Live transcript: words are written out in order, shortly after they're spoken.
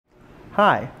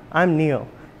Hi, I'm Neil,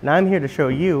 and I'm here to show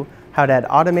you how to add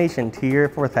automation to your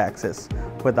fourth axis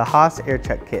with the Haas Air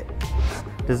Chuck Kit.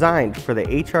 Designed for the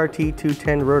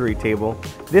HRT210 Rotary Table,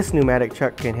 this pneumatic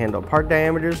chuck can handle part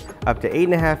diameters up to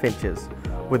 8.5 inches,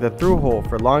 with a through hole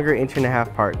for longer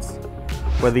 1.5-inch parts.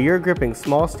 Whether you're gripping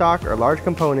small stock or large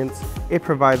components, it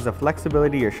provides the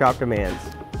flexibility your shop demands.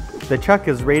 The chuck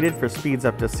is rated for speeds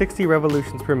up to 60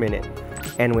 revolutions per minute,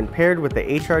 and when paired with the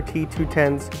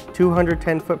HRT210's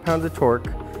 210 foot-pounds of torque,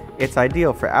 it's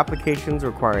ideal for applications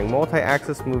requiring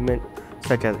multi-axis movement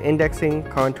such as indexing,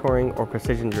 contouring, or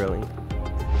precision drilling.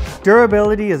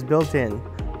 Durability is built in.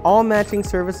 All matching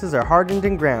surfaces are hardened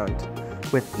and ground,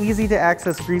 with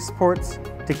easy-to-access grease ports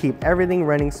to keep everything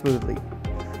running smoothly.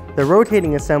 The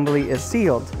rotating assembly is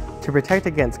sealed to protect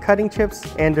against cutting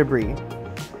chips and debris.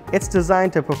 It's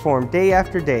designed to perform day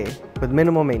after day with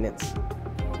minimal maintenance.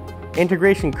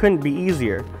 Integration couldn't be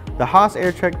easier. The Haas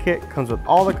Air Chuck Kit comes with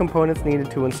all the components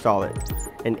needed to install it: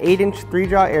 an 8-inch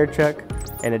 3-jaw air chuck,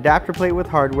 an adapter plate with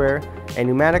hardware, and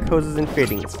pneumatic hoses and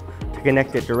fittings to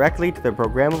connect it directly to the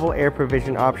programmable air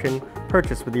provision option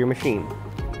purchased with your machine.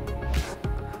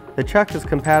 The chuck is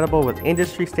compatible with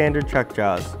industry-standard chuck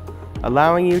jaws,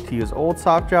 allowing you to use old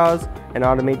soft jaws and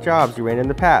automate jobs you ran in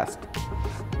the past.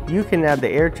 You can add the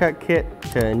Air Chuck Kit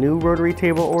to a new rotary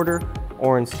table order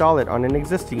or install it on an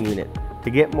existing unit to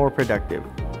get more productive.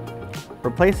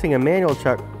 Replacing a manual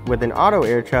chuck with an auto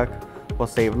air chuck will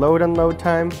save load-unload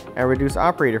time and reduce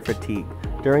operator fatigue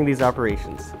during these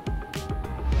operations.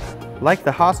 Like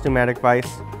the Haas pneumatic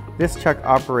vise, this chuck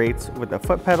operates with a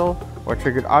foot pedal or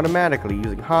triggered automatically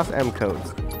using Haas M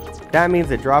codes. That means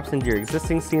it drops into your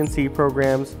existing CNC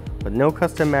programs with no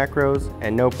custom macros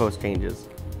and no post changes.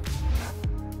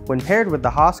 When paired with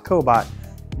the Haas Cobot,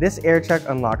 this air chuck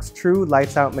unlocks true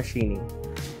lights-out machining.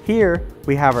 Here,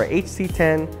 we have our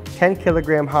HC10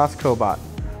 10kg Haas Cobot,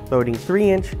 loading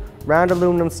 3-inch round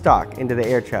aluminum stock into the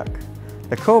air chuck.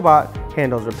 The Cobot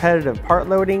handles repetitive part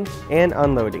loading and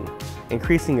unloading,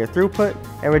 increasing your throughput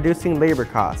and reducing labor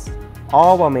costs,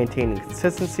 all while maintaining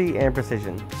consistency and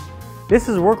precision. This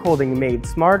is work holding made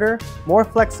smarter, more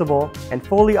flexible, and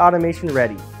fully automation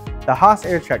ready. The Haas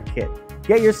Air Chuck Kit.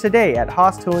 Get yours today at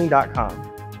haastooling.com.